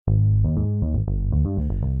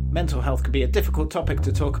mental health can be a difficult topic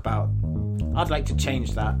to talk about. I'd like to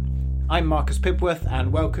change that. I'm Marcus Pibworth,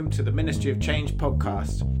 and welcome to the Ministry of Change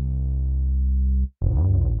podcast.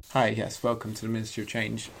 Hi, yes, welcome to the Ministry of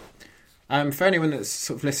Change. For anyone that's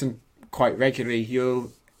sort of listened quite regularly,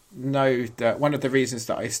 you'll know that one of the reasons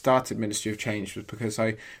that I started Ministry of Change was because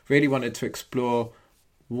I really wanted to explore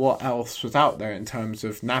what else was out there in terms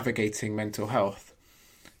of navigating mental health.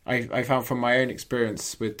 I found from my own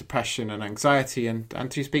experience with depression and anxiety and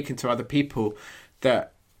through speaking to other people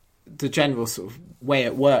that the general sort of way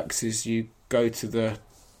it works is you go to the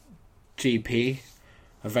GP.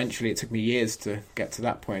 Eventually, it took me years to get to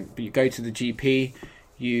that point, but you go to the GP,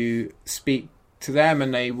 you speak to them,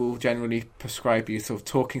 and they will generally prescribe you sort of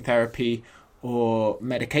talking therapy or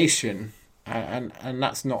medication, and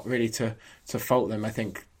that's not really to fault them. I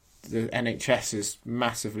think the NHS is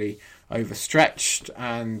massively overstretched,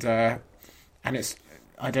 and it's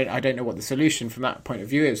I don't know what the solution from that point of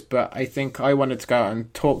view is, but I think I wanted to go out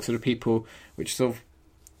and talk to the people which sort of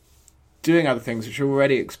doing other things, which are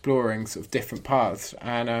already exploring sort of different paths,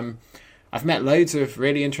 and I've met loads of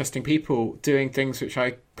really interesting people doing things which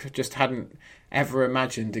I just hadn't ever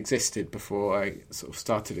imagined existed before I sort of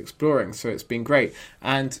started exploring. So it's been great,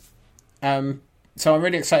 and so I'm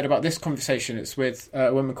really excited about this conversation. It's with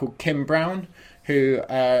a woman called Kim Brown, who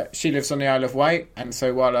she lives on the Isle of Wight, and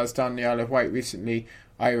so while I was down the Isle of Wight recently,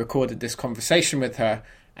 I recorded this conversation with her.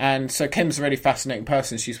 And so Kim's a really fascinating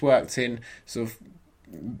person. She's worked in sort of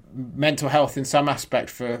mental health in some aspect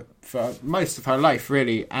for most of her life,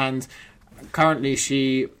 really, and currently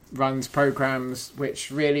she runs programs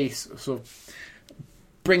which really sort of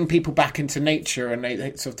bring people back into nature, and they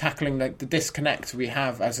sort of tackling the disconnect we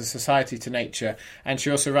have as a society to nature. And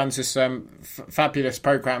she also runs this fabulous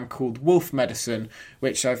program called Wolf Medicine,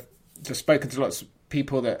 which I've just spoken to lots of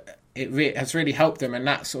people that it has really helped them, and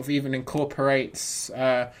that sort of even incorporates,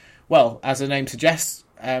 as the name suggests,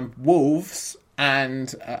 wolves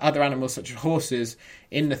and other animals such as horses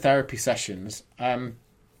in the therapy sessions.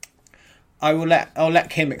 I'll let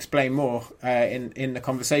Kim explain more in the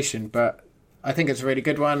conversation, but I think it's a really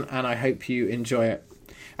good one, and I hope you enjoy it.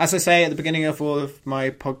 As I say at the beginning of all of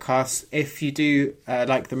my podcasts, if you do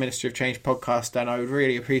like the Ministry of Change podcast, then I would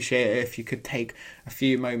really appreciate it if you could take a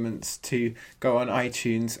few moments to go on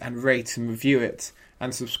iTunes and rate and review it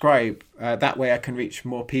and subscribe. That way I can reach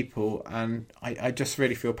more people, and I just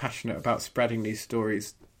really feel passionate about spreading these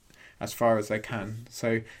stories as far as I can.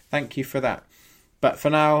 So thank you for that. But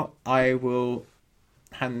for now, I will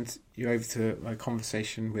hand you over to my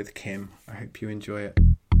conversation with Kim. I hope you enjoy it.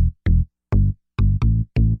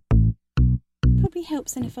 Probably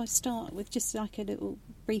helps then if I start with just like a little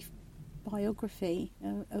brief biography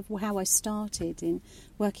of how I started in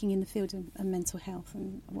working in the field of mental health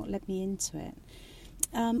and what led me into it.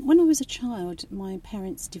 When I was a child, my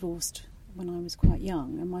parents divorced when I was quite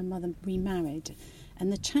young, and my mother remarried.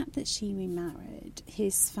 And the chap that she remarried,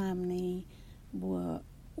 his family were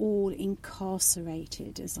all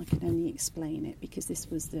incarcerated, as I can only explain it, because this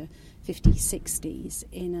was the 50s, 60s,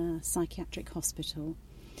 in a psychiatric hospital.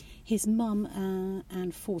 His mum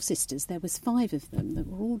and four sisters, there was 5 of them, that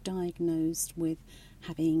were all diagnosed with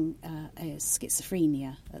having a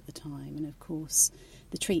schizophrenia at the time. And of course,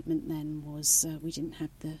 the treatment then was, we didn't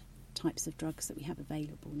have the types of drugs that we have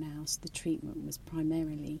available now, so the treatment was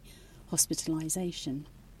primarily hospitalisation.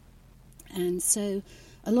 And so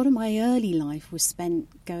a lot of my early life was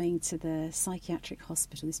spent going to the psychiatric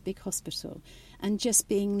hospital, this big hospital, and just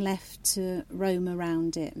being left to roam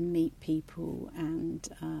around it and meet people, and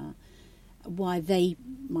why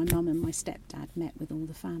my mum and my stepdad met with all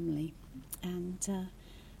the family. And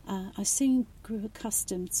I soon grew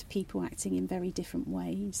accustomed to people acting in very different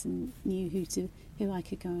ways, and knew who I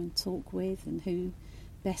could go and talk with and who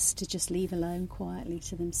best to just leave alone quietly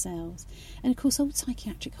to themselves. And of course, old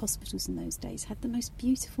psychiatric hospitals in those days had the most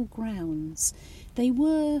beautiful grounds. They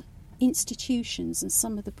were institutions, and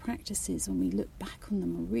some of the practices, when we look back on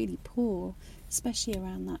them, were really poor, especially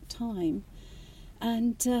around that time.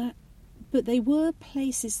 And but they were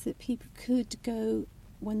places that people could go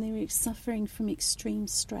when they were suffering from extreme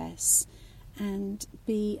stress and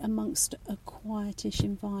be amongst a quietish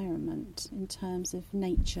environment in terms of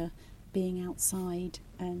nature, being outside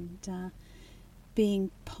and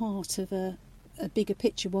being part of a bigger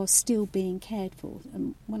picture while still being cared for.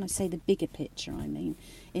 And when I say the bigger picture, I mean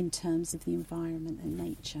in terms of the environment and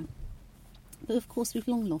nature. But of course, we've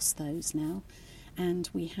long lost those now, and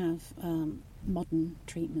we have modern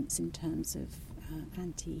treatments in terms of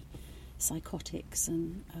antipsychotics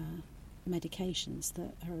and medications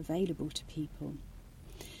that are available to people.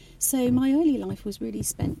 So my early life was really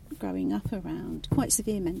spent growing up around quite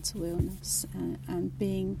severe mental illness and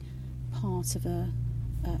being part of an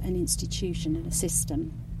institution and a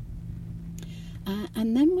system.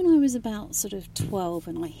 And then when I was about sort of 12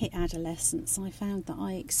 and I hit adolescence, I found that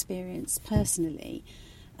I experienced personally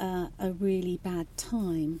a really bad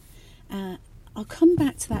time. I'll come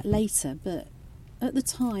back to that later, but at the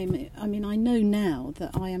time, I mean, I know now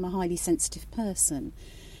that I am a highly sensitive person.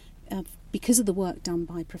 Because of the work done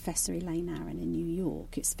by Professor Elaine Aron in New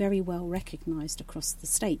York, it's very well recognised across the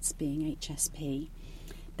states, being HSP,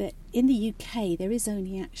 that in the UK there is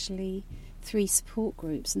only actually 3 support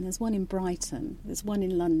groups, and there's one in Brighton, there's one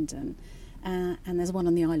in London, and there's one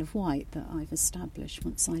on the Isle of Wight that I've established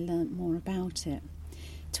once I learnt more about it.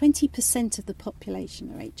 20% of the population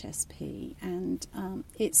are HSP, and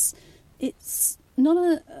it's not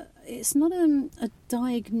a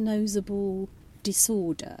diagnosable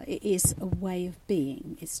disorder. It is a way of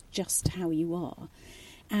being. It's just how you are.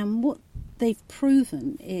 And what they've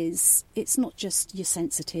proven is it's not just you're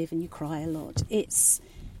sensitive and you cry a lot. It's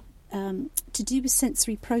to do with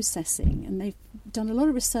sensory processing, and they've done a lot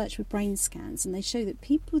of research with brain scans, and they show that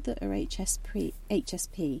people that are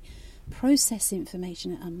HSP process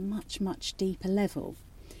information at a much, much deeper level.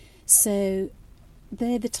 So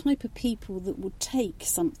they're the type of people that will take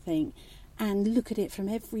something and look at it from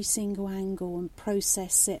every single angle and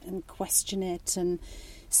process it and question it. And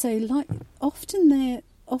so they're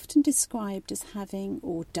often described as having,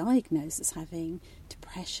 or diagnosed as having,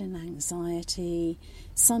 depression, anxiety,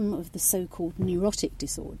 some of the so-called neurotic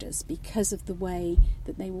disorders, because of the way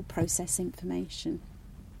that they will process information.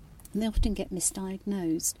 And they often get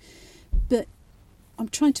misdiagnosed. But I'm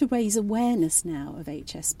trying to raise awareness now of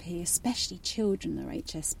HSP, especially children that are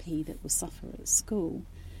HSP that will suffer at school.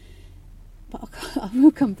 But I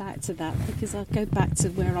will come back to that, because I'll go back to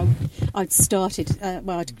where I'd started,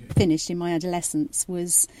 I'd finished in my adolescence,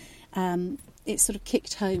 was it sort of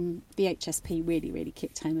kicked home, the HSP really, really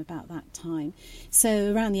kicked home about that time.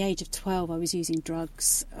 So around the age of 12, I was using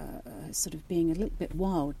drugs, sort of being a little bit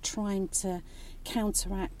wild, trying to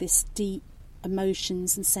counteract this deep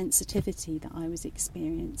emotions and sensitivity that I was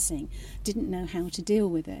experiencing. Didn't know how to deal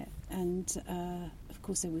with it, and of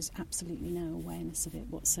course there was absolutely no awareness of it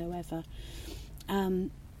whatsoever.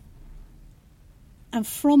 And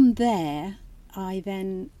from there, I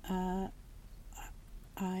then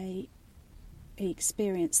I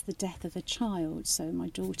experienced the death of a child. So my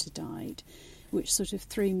daughter died, which sort of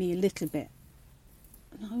threw me a little bit,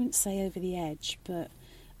 I wouldn't say over the edge, but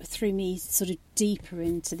threw me sort of deeper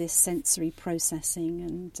into this sensory processing,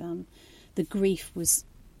 and the grief was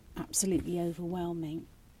absolutely overwhelming.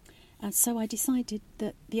 And so I decided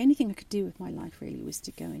that the only thing I could do with my life really was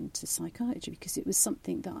to go into psychiatry, because it was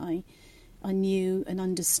something that I knew and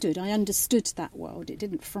understood. I understood that world. It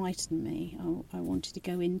didn't frighten me. I wanted to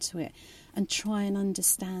go into it and try and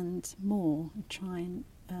understand more and try and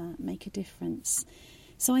make a difference.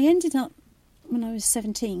 So I ended up, when I was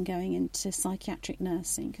 17, going into psychiatric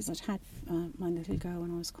nursing, because I'd had my little girl when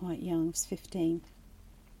I was quite young. I was 15.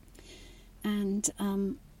 And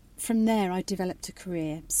from there I developed a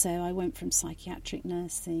career. So I went from psychiatric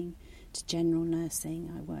nursing to general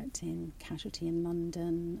nursing. I worked in casualty in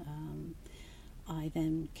London. I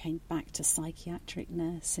then came back to psychiatric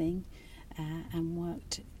nursing and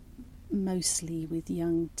worked mostly with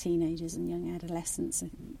young teenagers and young adolescents,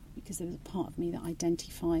 because there was a part of me that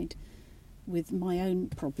identified with my own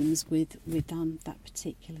problems with that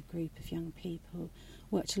particular group of young people.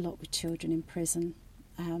 Worked a lot with children in prison.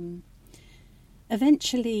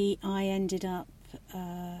 Eventually I ended up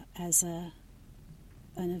as an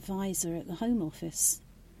advisor at the Home Office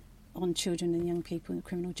on children and young people in the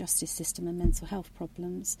criminal justice system and mental health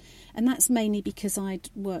problems, and that's mainly because I'd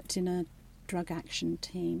worked in a drug action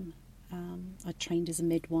team. I'd trained as a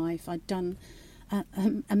midwife. I'd done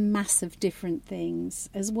a mass of different things,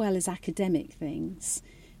 as well as academic things,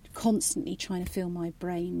 constantly trying to fill my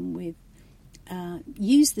brain with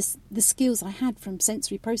use the skills I had from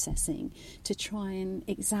sensory processing to try and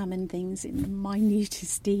examine things in the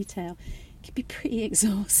minutest detail. It could be pretty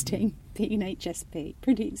exhausting, being HSP,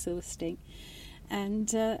 pretty exhausting.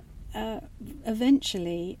 And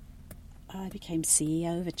eventually I became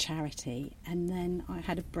CEO of a charity, and then I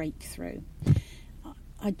had a breakthrough.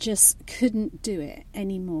 I just couldn't do it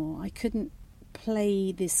anymore. I couldn't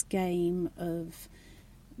play this game of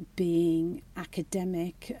being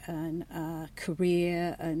academic and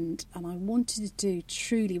career, and I wanted to do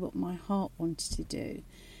truly what my heart wanted to do.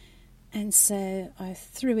 And so I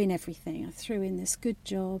threw in everything. I threw in this good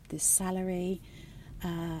job, this salary.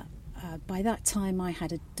 By that time I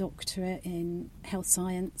had a doctorate in health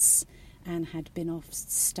science, and had been off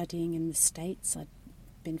studying in the States. I'd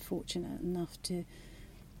been fortunate enough to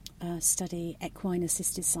study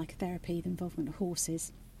equine-assisted psychotherapy, the involvement of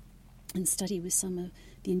horses, and study with some of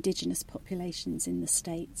the indigenous populations in the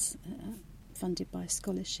States, funded by a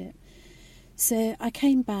scholarship. So I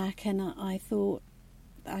came back and I thought,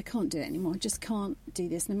 I can't do it anymore. I just can't do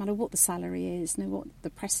this, no matter what the salary is, no what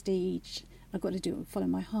the prestige. I've got to do it and follow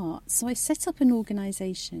my heart. So I set up an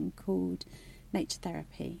organisation called Nature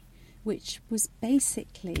Therapy, which was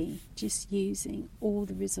basically just using all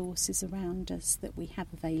the resources around us that we have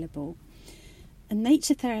available. And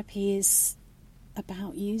nature therapy is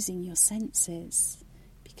about using your senses,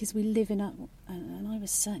 because we live in a, and I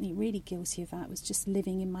was certainly really guilty of that, was just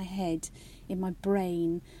living in my head, in my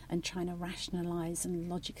brain, and trying to rationalise and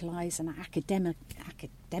logicalise and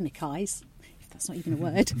academicise, if that's not even a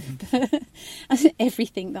word,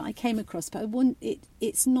 everything that I came across. But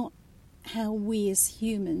it's not how we as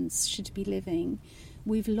humans should be living.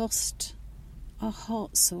 We've lost our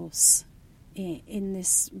heart source in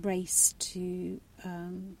this race to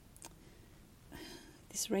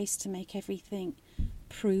make everything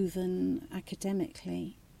proven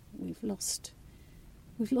academically. We've lost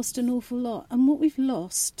an awful lot, and what we've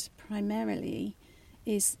lost primarily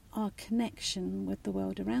is our connection with the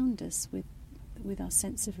world around us, with our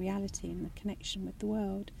sense of reality and the connection with the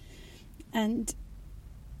world. And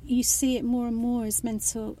you see it more and more as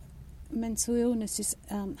mental illness is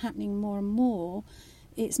happening more and more.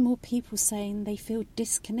 It's more people saying they feel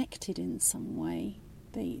disconnected in some way.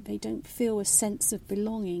 They don't feel a sense of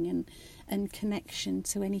belonging and connection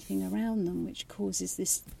to anything around them, which causes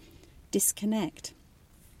this disconnect.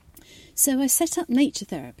 So I set up nature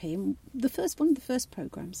therapy, and one of the first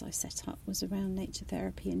programs I set up was around nature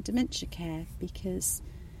therapy and dementia care, because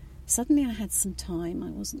suddenly I had some time.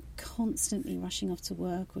 I wasn't constantly rushing off to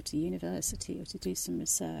work or to university or to do some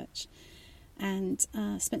research, and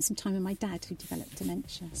spent some time with my dad, who developed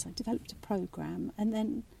dementia. So I developed a program, and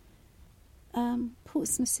then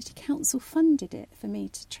Portsmouth City Council funded it for me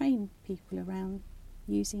to train people around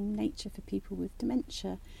using nature for people with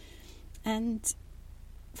dementia. And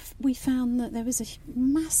we found that there was a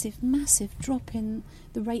massive drop in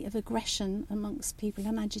the rate of aggression amongst people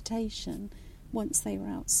and agitation once they were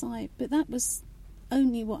outside. But that was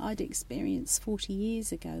only what I'd experienced 40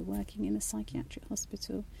 years ago working in a psychiatric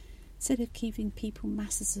hospital. Instead of giving people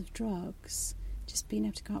masses of drugs, just being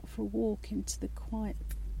able to go out for a walk into the quiet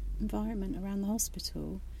environment around the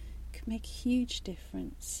hospital could make a huge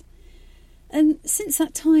difference. And since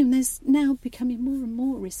that time, there's now becoming more and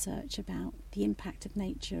more research about the impact of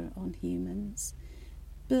nature on humans.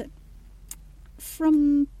 But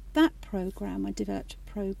from that programme, I developed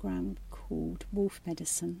a programme called Wolf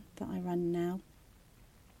Medicine that I run now.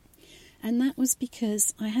 And that was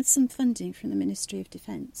because I had some funding from the Ministry of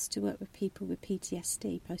Defence to work with people with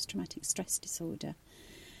PTSD, post-traumatic stress disorder.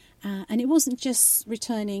 And it wasn't just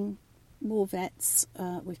returning war vets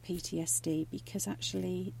with PTSD, because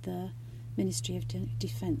actually the Ministry of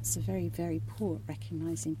Defence are very, very poor at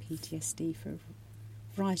recognising PTSD for a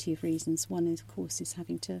variety of reasons. One, of course, is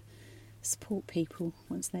having to support people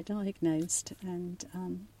once they're diagnosed and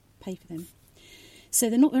pay for them. So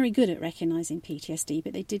they're not very good at recognising PTSD,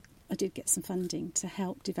 but I did get some funding to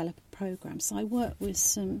help develop a programme. So I worked with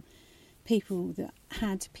some people that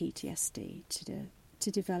had PTSD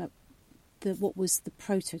to develop what was the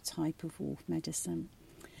prototype of wolf medicine.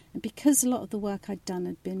 And because a lot of the work I'd done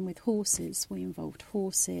had been with horses, we involved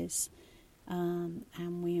horses,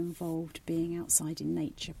 and we involved being outside in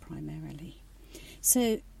nature primarily.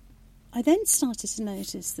 So I then started to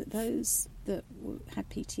notice that those that had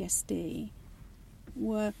PTSD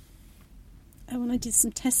were, when I did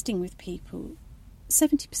some testing with people,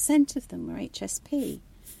 70% of them were HSP.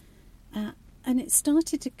 And it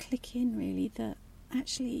started to click in, really, that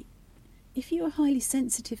actually, if you're a highly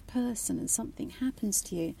sensitive person and something happens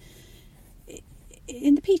to you,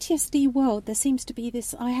 in the PTSD world, there seems to be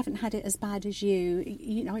this, I haven't had it as bad as you,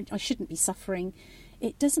 I shouldn't be suffering.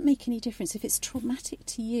 It doesn't make any difference. If it's traumatic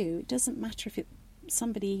to you, it doesn't matter if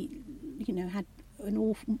somebody, had an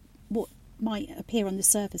awful, what might appear on the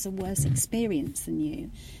surface a worse experience than you.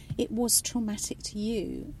 It was traumatic to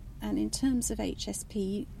you. And in terms of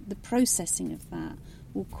HSP, the processing of that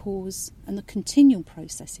will cause, and the continual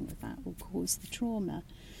processing of that will cause the trauma.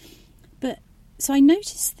 But so I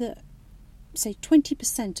noticed that, say,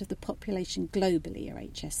 20% of the population globally are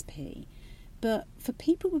HSP, but for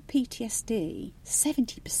people with PTSD,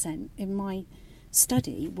 70% in my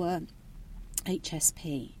study were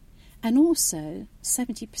HSP, and also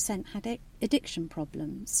 70% had addiction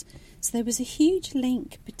problems. So there was a huge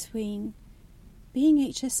link between being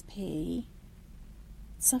HSP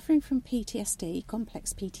suffering from PTSD,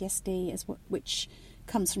 complex PTSD, which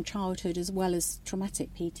comes from childhood as well as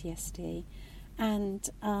traumatic PTSD, and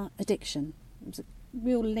addiction. There's a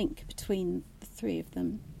real link between the three of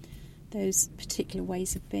them, those particular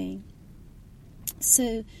ways of being.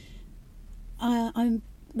 So I'm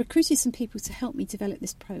recruited some people to help me develop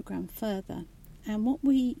this programme further. And what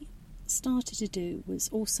we started to do was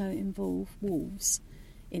also involve wolves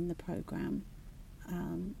in the programme.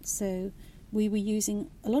 So we were using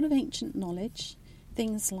a lot of ancient knowledge,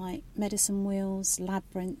 things like medicine wheels,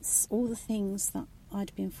 labyrinths, all the things that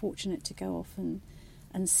I'd been fortunate to go off and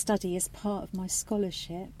study as part of my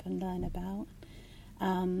scholarship and learn about.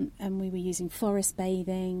 And we were using forest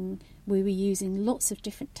bathing. We were using lots of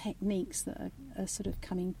different techniques that are sort of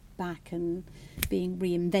coming back and being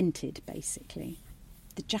reinvented, basically.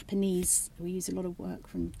 The Japanese, we use a lot of work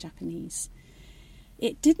from Japanese.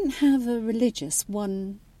 It didn't have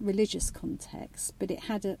one religious context, but it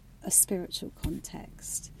had a spiritual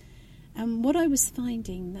context. And what I was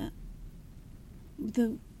finding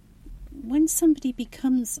that when somebody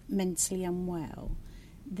becomes mentally unwell,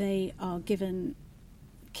 they are given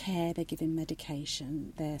care, they're given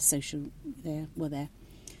medication, their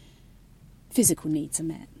physical needs are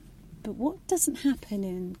met. But what doesn't happen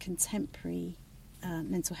in contemporary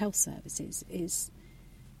mental health services is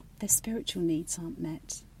their spiritual needs aren't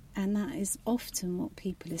met, and that is often what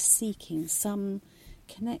people are seeking: some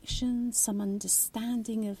connection, some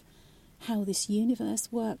understanding of how this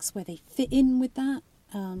universe works, where they fit in with that,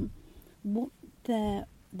 what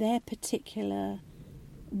their particular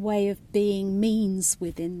way of being means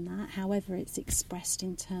within that, however it's expressed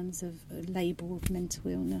in terms of a label of mental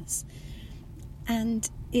illness. And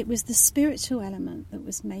it was the spiritual element that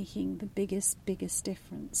was making the biggest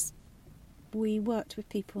difference. We worked with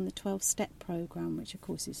people in the 12-step programme, which of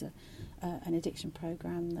course is an addiction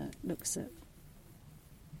programme that looks at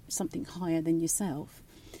something higher than yourself.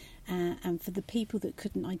 And for the people that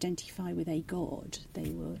couldn't identify with a god, they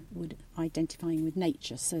were identifying with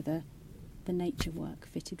nature, so the nature work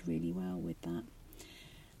fitted really well with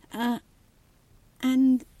that.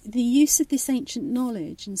 And the use of this ancient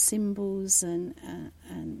knowledge and symbols and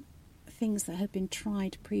things that have been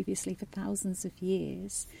tried previously for thousands of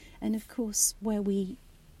years, and of course where we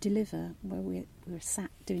deliver, where we're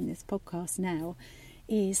sat doing this podcast now,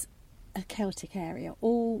 is a Celtic area.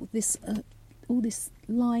 All this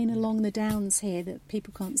line along the downs here that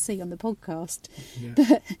people can't see on the podcast,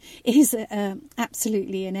 but is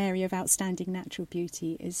absolutely an area of outstanding natural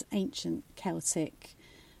beauty, is ancient Celtic,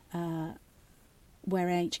 where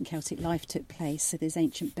ancient Celtic life took place. So there's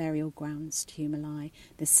ancient burial grounds, tumuli,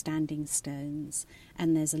 there's standing stones,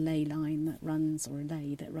 and there's a ley line that runs, or a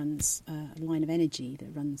ley that runs, a line of energy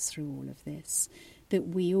that runs through all of this, that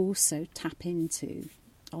we also tap into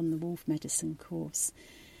on the Wolf Medicine course.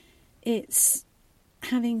 It's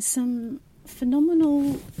having some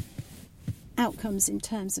phenomenal outcomes in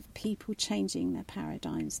terms of people changing their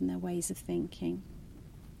paradigms and their ways of thinking.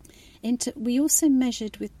 We also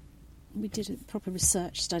measured we did a proper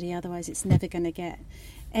research study, otherwise it's never going to get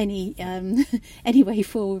any way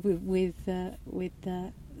forward with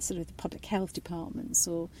sort of the public health departments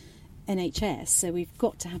or NHS. So we've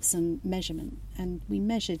got to have some measurement, and we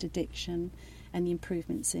measured addiction and the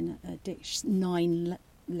improvements in addiction, 9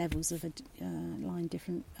 levels of 9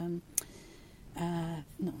 different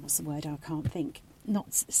what's the word, I can't think,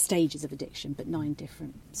 not stages of addiction, but 9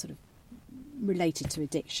 different sort of related to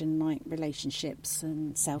addiction, like relationships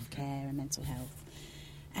and self-care and mental health.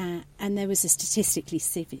 And there was a statistically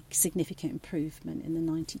significant improvement in the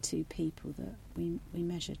 92 people that we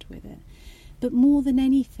measured with it. But more than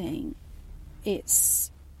anything,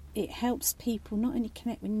 it helps people not only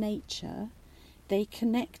connect with nature, they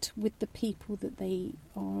connect with the people that they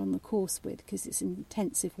are on the course with, because it's an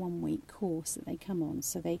intensive 1-week course that they come on.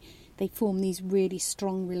 So they form these really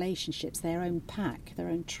strong relationships, their own pack, their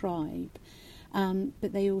own tribe.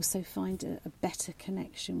 But they also find a better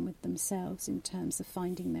connection with themselves in terms of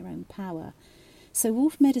finding their own power. So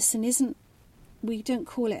Wolf Medicine we don't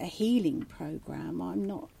call it a healing programme. I'm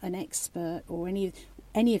not an expert, or any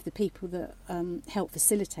of the people that help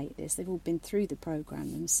facilitate this. They've all been through the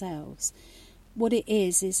programme themselves. What it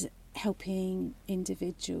is helping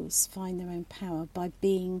individuals find their own power by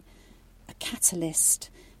being a catalyst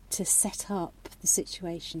to set up the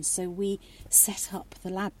situation. So we set up the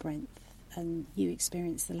labyrinth, and you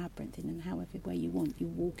experience the labyrinth in however way you want. You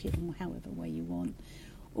walk it in however way you want.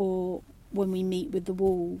 Or when we meet with the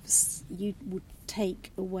wolves, you would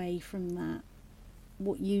take away from that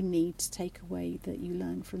what you need to take away that you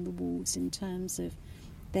learn from the wolves in terms of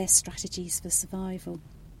their strategies for survival.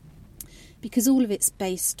 Because all of it's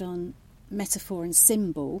based on metaphor and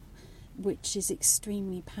symbol, which is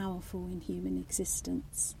extremely powerful in human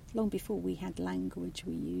existence. Long before we had language,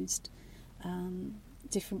 we used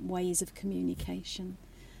different ways of communication.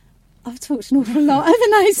 I've talked an awful lot,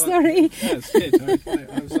 haven't I? Sorry. That's good.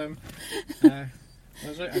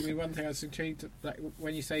 I mean, one thing I was intrigued, like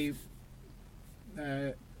when you say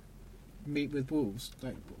meet with wolves,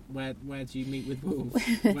 like where do you meet with wolves?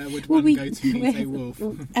 Where would one go to meet a wolf?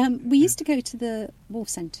 We used to go to the Wolf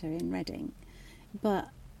Centre in Reading, but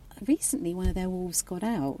recently one of their wolves got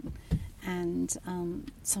out, and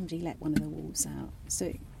somebody let one of the wolves out.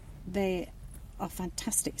 So they are a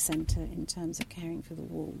fantastic centre in terms of caring for the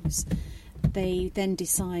wolves. They then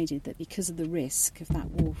decided that because of the risk of that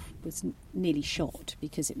wolf was nearly shot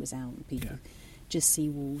because it was out, and people just see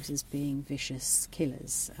wolves as being vicious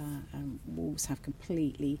killers. And wolves have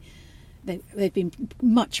completely... They've been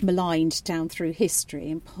much maligned down through history,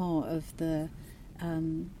 and part of the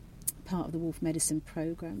wolf medicine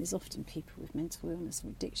programme is often people with mental illness or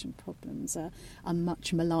addiction problems are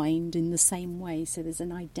much maligned in the same way. So there's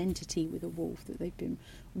an identity with a wolf that they've been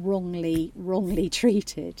wrongly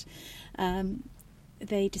treated.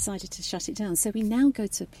 They decided to shut it down. So we now go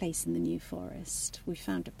to a place in the New Forest. We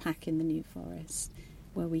found a pack in the New Forest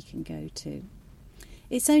where we can go to.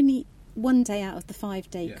 It's only one day out of the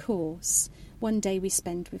 5-day course. One day we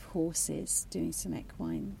spend with horses doing some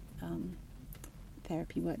equine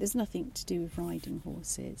therapy work. There's nothing to do with riding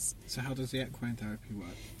horses. So how does the equine therapy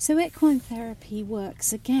work? So equine therapy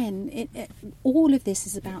works, again, all of this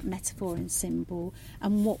is about metaphor and symbol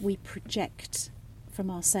and what we project from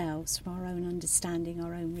ourselves, from our own understanding,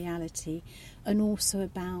 our own reality, and also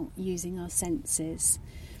about using our senses.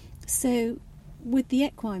 So with the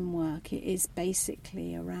equine work, it is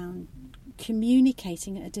basically around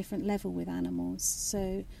communicating at a different level with animals.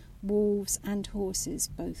 So wolves and horses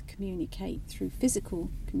both communicate through physical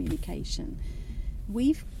communication.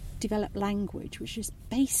 We've developed language which has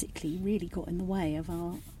basically really got in the way of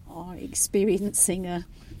our experiencing a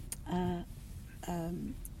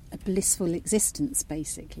blissful existence,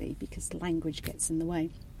 basically, because language gets in the way.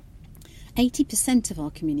 80% of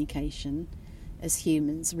our communication as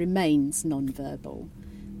humans remains non-verbal,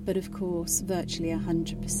 but of course virtually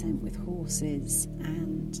 100% with horses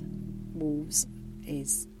and wolves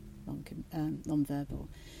is non-verbal.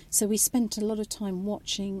 So we spent a lot of time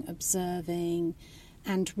watching, observing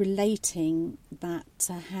and relating that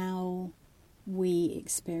to how we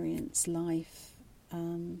experience life,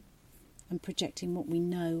 and projecting what we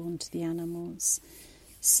know onto the animals.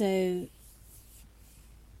 So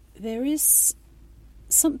there is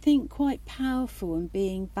something quite powerful in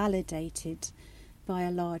being validated by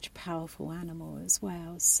a large, powerful animal as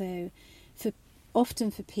well. So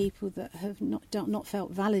often for people that have not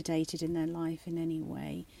felt validated in their life in any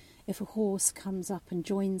way, if a horse comes up and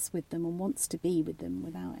joins with them and wants to be with them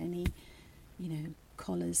without any,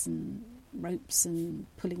 collars and ropes and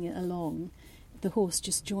pulling it along, the horse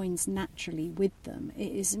just joins naturally with them.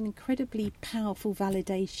 It is an incredibly powerful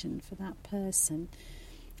validation for that person.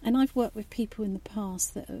 And I've worked with people in the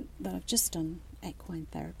past that I've just done equine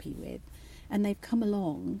therapy with, and they've come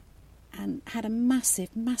along and had a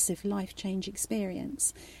massive life change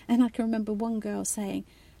experience. And I can remember one girl saying,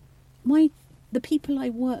 the people I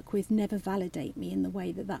work with never validate me in the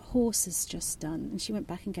way that horse has just done. And she went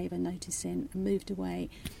back and gave her notice in and moved away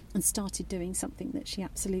and started doing something that she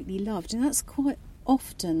absolutely loved. And that's quite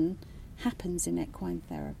often happens in equine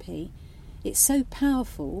therapy. It's so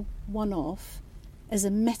powerful, one-off, as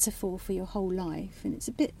a metaphor for your whole life. And it's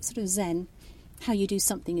a bit sort of Zen. How you do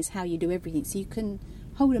something is how you do everything. So you can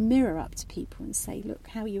hold a mirror up to people and say, look,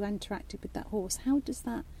 how you interacted with that horse. How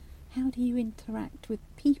do you interact with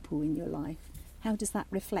people in your life? How does that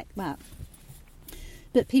reflect that?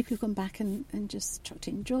 But people have gone back and just chucked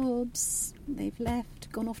in jobs, they've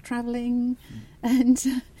left, gone off travelling,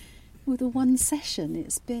 and with a one session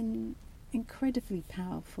it's been incredibly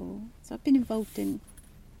powerful. So I've been involved in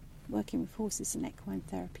working with horses and equine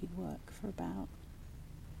therapy work for about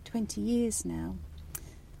 20 years now.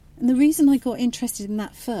 And the reason I got interested in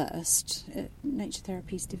that first, nature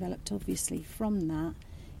therapy's developed obviously from that,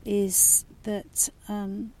 is that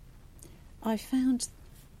I found,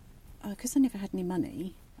 because I never had any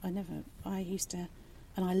money, I used to,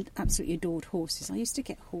 and I absolutely adored horses. I used to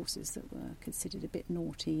get horses that were considered a bit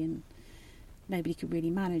naughty and nobody could really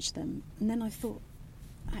manage them. And then I thought,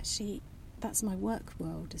 actually, that's my work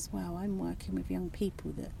world as well. I'm working with young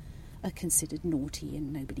people that are considered naughty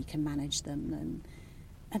and nobody can manage them.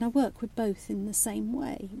 And I work with both in the same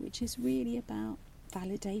way, which is really about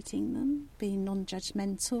validating them, being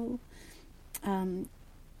non-judgmental,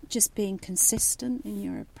 just being consistent in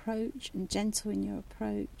your approach and gentle in your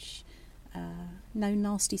approach, no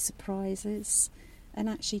nasty surprises, and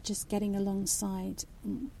actually just getting alongside.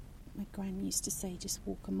 My gran used to say, just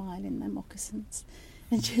walk a mile in their moccasins,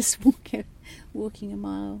 and just walking a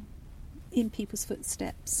mile in people's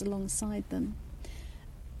footsteps alongside them.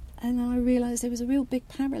 And I realised there was a real big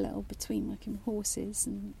parallel between working with horses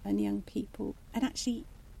and young people, and actually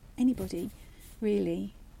anybody,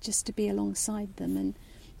 really, just to be alongside them and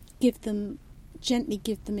gently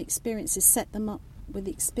give them experiences, set them up with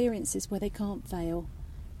experiences where they can't fail.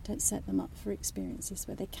 Don't set them up for experiences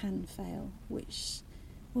where they can fail, which,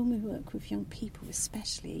 when we work with young people,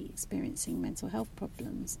 especially experiencing mental health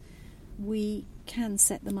problems, we can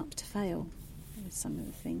set them up to fail with some of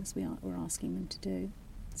the things we're asking them to do,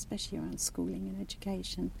 especially around schooling and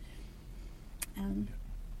education.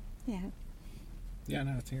 Yeah,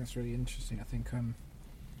 no, I think that's really interesting. I think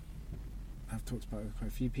I've talked about it with quite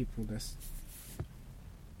a few people, this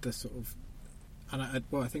sort of, and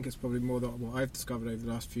I think it's probably more that what I've discovered over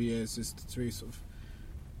the last few years is through sort of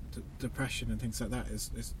depression and things like that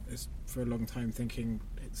is for a long time thinking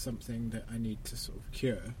it's something that I need to sort of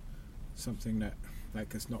cure, something that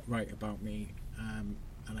like is not right about me, and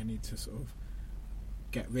I need to sort of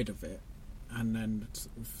get rid of it, and then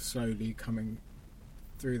sort of slowly coming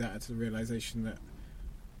through that to the realisation that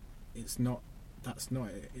it's not. That's not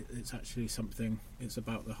it. It's actually something. It's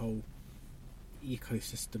about the whole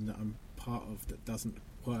ecosystem that I'm part of that doesn't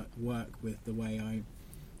work with the way I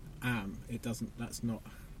am. It doesn't. That's not.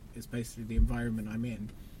 It's basically the environment I'm in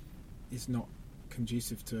is not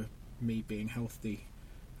conducive to me being healthy.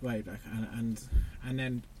 Right, and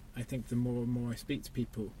then I think the more and more I speak to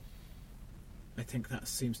people, I think that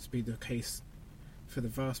seems to be the case for the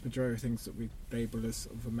vast majority of things that we label as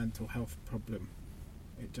sort of a mental health problem.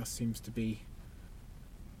 It just seems to be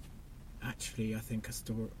actually, I think,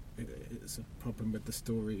 it's a problem with the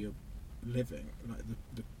story of living, like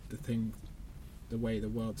the thing, the way the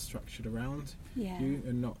world's structured around you,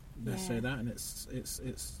 and not necessarily that. And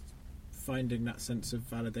it's finding that sense of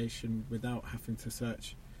validation without having to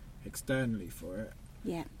search externally for it.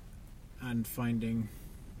 Yeah. And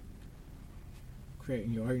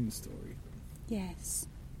creating your own story. Yes.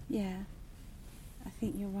 Yeah. I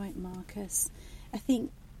think you're right, Marcus. I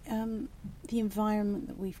think the environment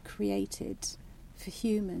that we've created for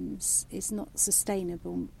humans is not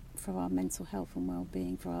sustainable for our mental health and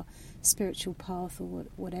well-being, for our spiritual path, or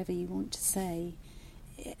whatever you want to say.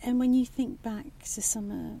 And when you think back to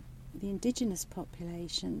some of the indigenous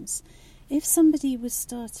populations, if somebody was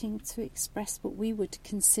starting to express what we would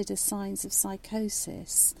consider signs of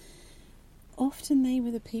psychosis, often they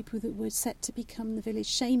were the people that were set to become the village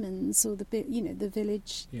shamans, or the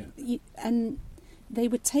village, and they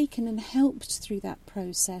were taken and helped through that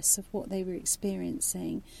process of what they were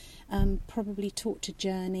experiencing, probably taught to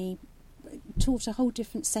journey, taught a whole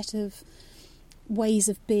different set of ways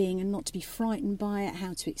of being and not to be frightened by it,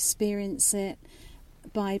 how to experience it,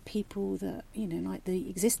 by people that, like the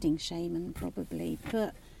existing shaman probably.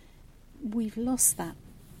 But we've lost that.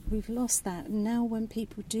 Now when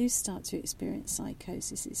people do start to experience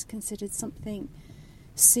psychosis, it's considered something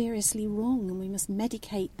seriously wrong, and we must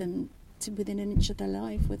medicate them to within an inch of their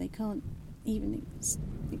life, where they can't even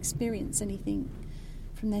experience anything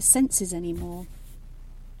from their senses anymore.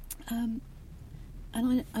 And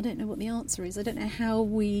I don't know what the answer is. I don't know how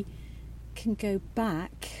we can go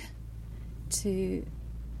back to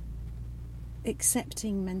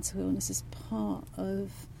accepting mental illness as part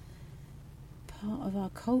of our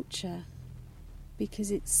culture,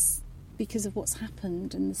 because of what's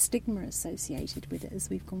happened and the stigma associated with it as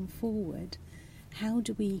we've gone forward. How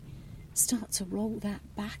do we start to roll that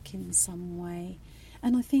back in some way?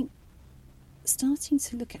 And I think starting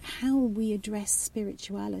to look at how we address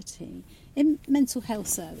spirituality in mental health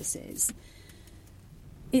services,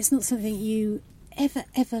 it's not something you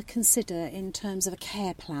ever consider in terms of a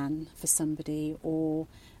care plan for somebody, or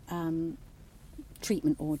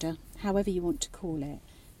treatment order, however you want to call it.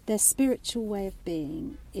 Their spiritual way of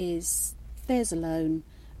being is theirs alone.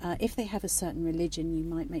 If they have a certain religion, you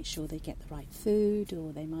might make sure they get the right food,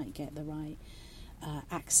 or they might get the right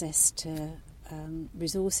access to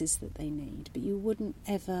resources that they need. But you wouldn't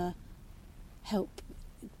ever help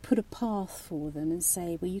put a path for them and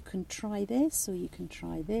say, well, you can try this or you can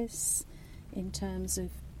try this, in terms of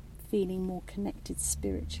feeling more connected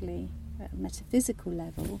spiritually at a metaphysical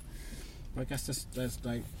level. I guess there's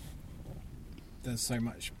so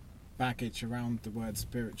much baggage around the word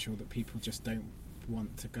spiritual that people just don't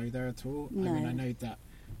want to go there at all. No. I mean, I know that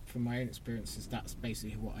from my own experiences, that's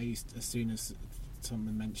basically what I used to, as soon as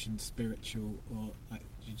someone mentioned spiritual, or like,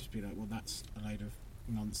 you'd just be like, well, that's a load of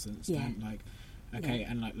nonsense. Yeah. Don't, like, okay,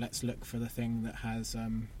 and like, let's look for the thing that has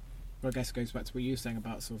Well, I guess it goes back to what you were saying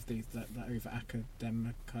about sort of that over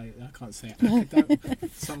academic. I can't say it.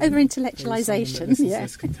 Over intellectualisation. Yeah.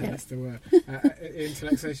 This can tell us the word.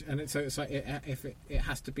 Intellectualisation, and it's like if it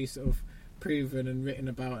has to be sort of proven and written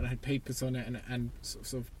about and had papers on it and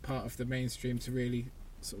sort of part of the mainstream to really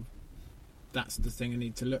sort of, that's the thing I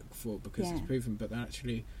need to look for because it's proven. But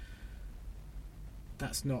actually,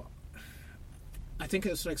 that's not. I think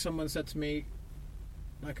it's like someone said to me,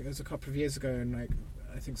 like it was a couple of years ago, and like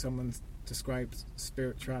I think someone described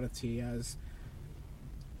spirituality as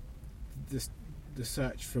the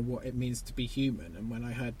search for what it means to be human. And when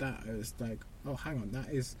I heard that, I was like, oh, hang on,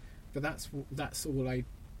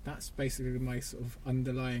 that's basically my sort of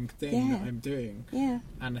underlying thing that I'm doing. Yeah.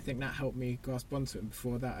 And I think that helped me grasp onto it. And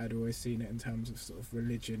before that, I'd always seen it in terms of sort of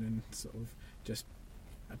religion and sort of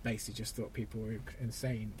I basically just thought people were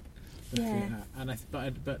insane. Yeah. And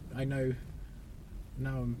but I know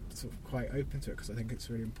now I'm sort of quite open to it because I think it's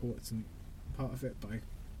a really important part of it. But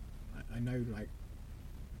I know like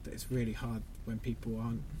that it's really hard when people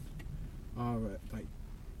are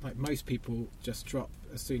like most people just drop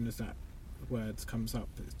as soon as that words comes up,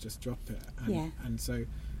 just drop it. And so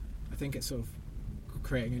I think it's sort of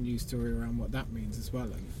creating a new story around what that means as well.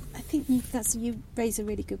 And I think you raise a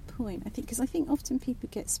really good point. I think often people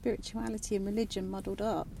get spirituality and religion muddled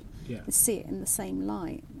up. And see it in the same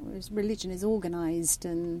light, whereas religion is organised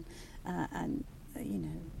and you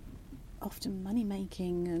know, often money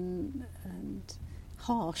making and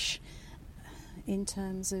harsh in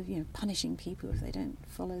terms of, you know, punishing people if they don't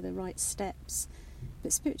follow the right steps.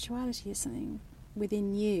 But spirituality is something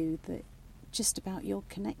within you that just about your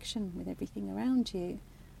connection with everything around you,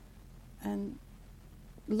 and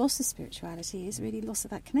loss of spirituality is really loss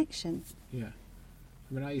of that connection. Yeah.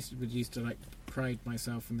 I mean, I used to like pride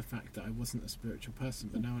myself in the fact that I wasn't a spiritual person,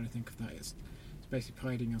 but now when I think of that, it's basically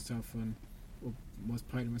priding myself on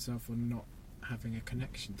not having a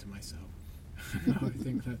connection to myself. Now I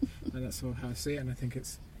think that, and that's how I see it, and I think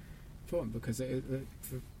it's important because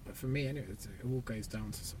for me anyway, it all goes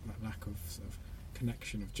down to sort of that lack of sort of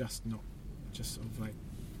connection, of just sort of like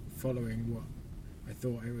following what I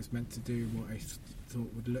thought I was meant to do, what I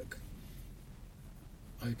thought would look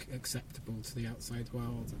acceptable to the outside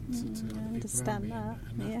world and to other people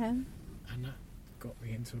around me, and that got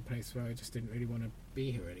me into a place where I just didn't really want to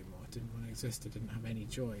be here anymore. I didn't want to exist. I didn't have any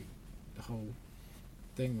joy. The whole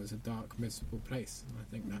thing was a dark, miserable place, and I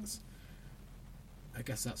think I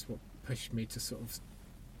guess that's what pushed me to sort of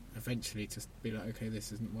eventually to be like, okay,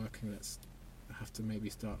 this isn't working. Let's have to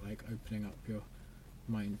maybe start like opening up your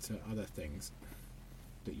mind to other things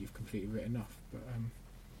that you've completely written off. But it'd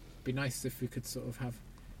be nice if we could sort of have.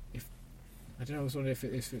 I don't know, I was wondering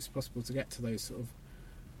if it's possible to get to those sort of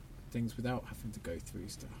things without having to go through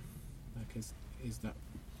stuff. Like, is that...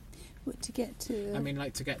 What, to get to... I mean,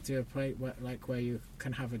 like, to get to a place where you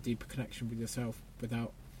can have a deeper connection with yourself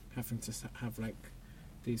without having to have, like,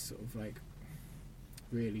 these sort of, like,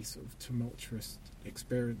 really sort of tumultuous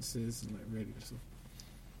experiences and, like, really sort of...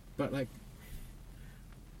 But, like...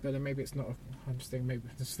 But then maybe it's not... I'm just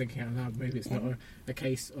thinking out loud, maybe it's not a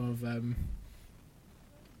case of...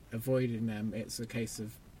 avoiding them. It's a case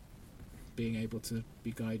of being able to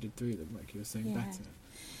be guided through them, like you were saying, better.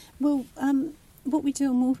 Well, what we do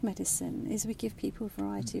on Wolf Medicine is we give people a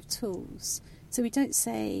variety of tools. So we don't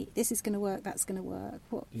say this is going to work, that's going to work.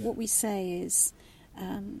 What we say is,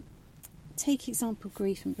 take example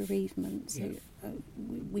grief and bereavement. So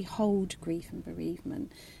we hold grief and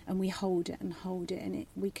bereavement, and we hold it, and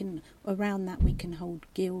we can around that we can hold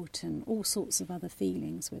guilt and all sorts of other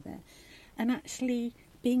feelings with it, and actually.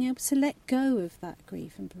 Being able to let go of that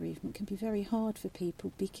grief and bereavement can be very hard for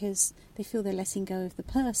people because they feel they're letting go of the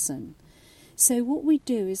person. So what we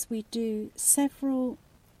do is we use several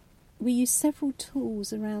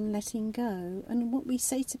tools around letting go, and what we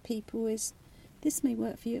say to people is, this may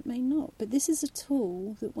work for you, it may not, but this is a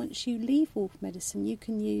tool that once you leave Wolf Medicine you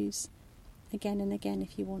can use again and again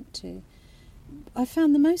if you want to. I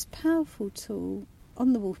found the most powerful tool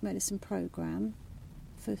on the Wolf Medicine programme,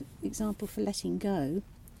 for example, for letting go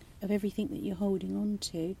of everything that you're holding on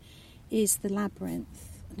to, is the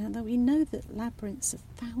labyrinth. Now, we know that labyrinths are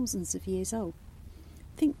thousands of years old.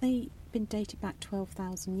 I think they've been dated back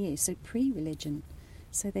 12,000 years, so pre-religion.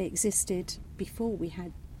 So they existed before we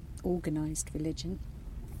had organised religion,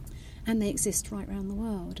 and they exist right around the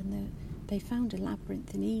world. And they found a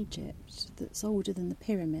labyrinth in Egypt that's older than the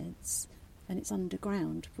pyramids, and it's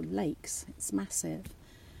underground for lakes. It's massive.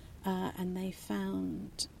 And they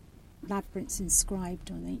found labyrinths inscribed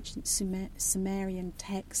on ancient Sumerian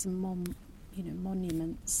texts and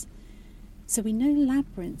monuments. So we know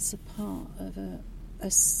labyrinths are part of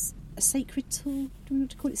a sacred tool. Do we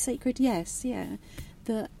want to call it sacred? Yes, yeah.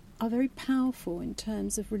 That are very powerful in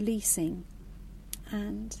terms of releasing.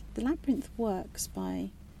 And the labyrinth works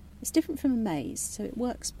by, it's different from a maze, so it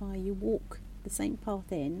works by you walk the same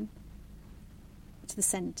path in to the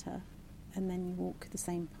centre, and then you walk the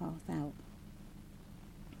same path out.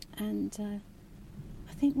 And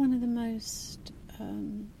I think one of the most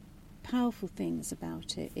powerful things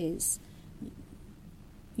about it is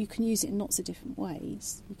you can use it in lots of different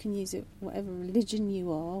ways. You can use it whatever religion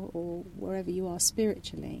you are or wherever you are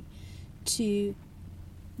spiritually to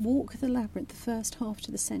walk the labyrinth. The first half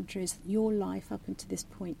to the centre is your life up until this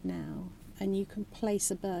point now, and you can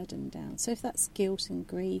place a burden down. So if that's guilt and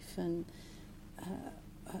grief and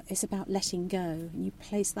it's about letting go, and you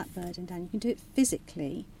place that burden down. You can do it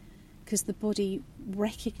physically because the body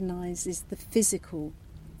recognises the physical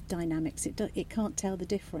dynamics. It can't tell the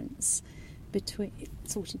difference between.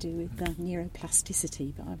 It's all to do with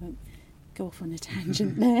neuroplasticity, but I won't go off on a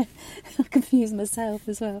tangent there. I'll confuse myself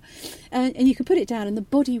as well. And you can put it down, and the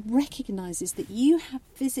body recognises that you have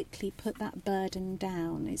physically put that burden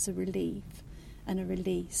down. It's a relief and a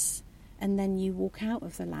release, and then you walk out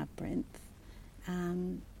of the labyrinth.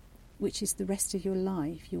 Which is the rest of your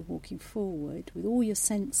life. You're walking forward with all your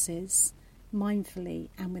senses, mindfully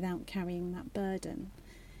and without carrying that burden.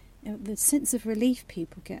 The sense of relief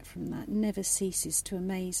people get from that never ceases to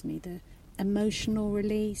amaze me. The emotional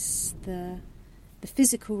release, the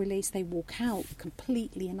physical release, they walk out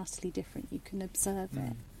completely and utterly different. You can observe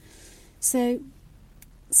it. So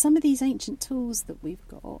some of these ancient tools that we've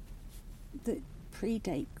got that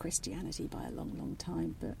predate Christianity by a long, long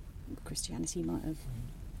time, but Christianity might have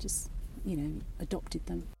just, adopted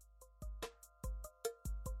them.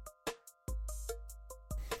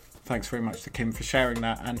 Thanks very much to Kim for sharing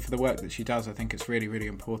that and for the work that she does. I think it's really, really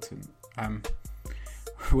important.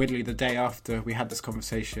 Weirdly, the day after we had this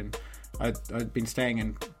conversation, I'd been staying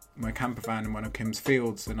in my camper van in one of Kim's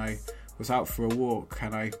fields, and I was out for a walk,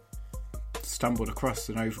 and I stumbled across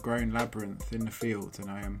an overgrown labyrinth in the field, and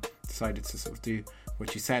I decided to sort of do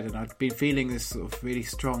what she said. And I'd been feeling this sort of really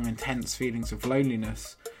strong, intense feelings of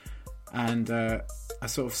loneliness, and I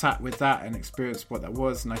sort of sat with that and experienced what that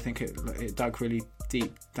was. And I think it dug really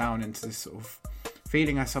deep down into this sort of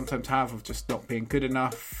feeling I sometimes have of just not being good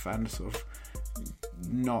enough and sort of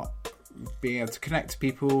not being able to connect to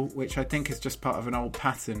people, which I think is just part of an old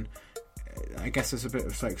pattern. I guess there's a bit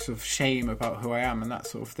of like sort of shame about who I am and that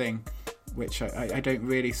sort of thing, which I don't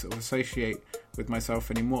really sort of associate with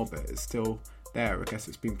myself anymore, but it's still there. I guess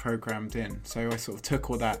it's been programmed in. So I sort of took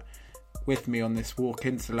all that with me on this walk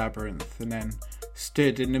into the labyrinth, and then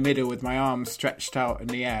stood in the middle with my arms stretched out in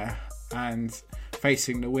the air and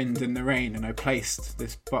facing the wind and the rain, and I placed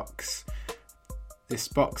this box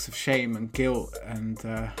of shame and guilt and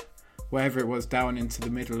whatever it was down into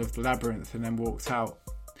the middle of the labyrinth, and then walked out.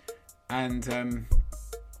 And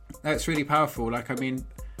that's really powerful. Like, I mean,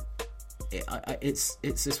 it's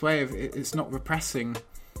this way of, it's not repressing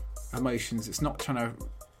emotions, it's not trying to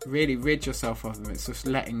really rid yourself of them, it's just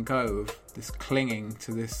letting go of this clinging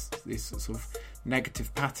to these sort of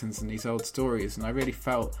negative patterns and these old stories. And I really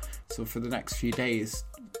felt sort of for the next few days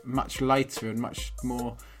much lighter and much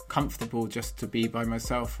more comfortable just to be by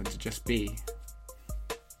myself and to just be.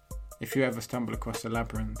 If you ever stumble across a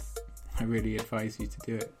labyrinth, I really advise you to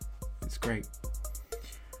do it. It's great.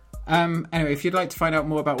 Anyway, if you'd like to find out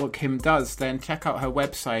more about what Kim does, then check out her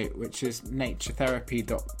website, which is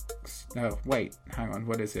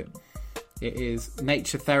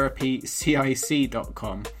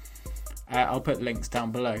naturetherapycic.com. I'll put links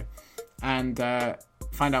down below, and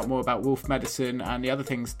find out more about wolf medicine and the other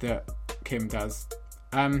things that Kim does.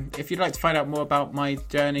 If you'd like to find out more about my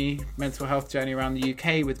mental health journey around the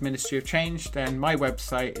UK with Ministry of Change, then my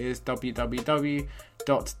website is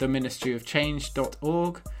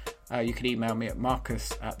www.theministryofchange.org. You can email me at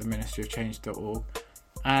marcus@theministryofchange.org.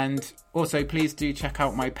 And also, please do check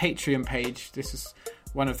out my Patreon page. This is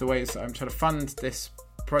one of the ways that I'm trying to fund this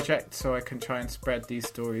project, so I can try and spread these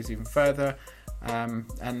stories even further.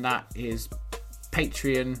 And that is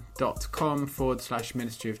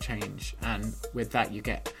patreon.com/Ministry of Change. And with that, you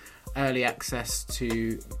get early access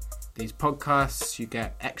to these podcasts, you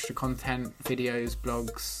get extra content, videos,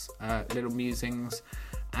 blogs, little musings,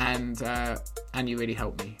 and you really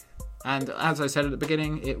help me. And as I said at the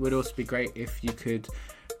beginning, it would also be great if you could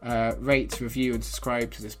rate, review and subscribe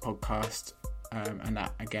to this podcast, and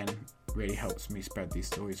that again really helps me spread these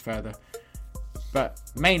stories further. But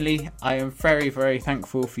mainly, I am very, very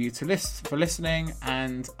thankful for you for listening,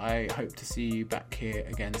 and I hope to see you back here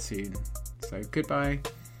again soon. So goodbye.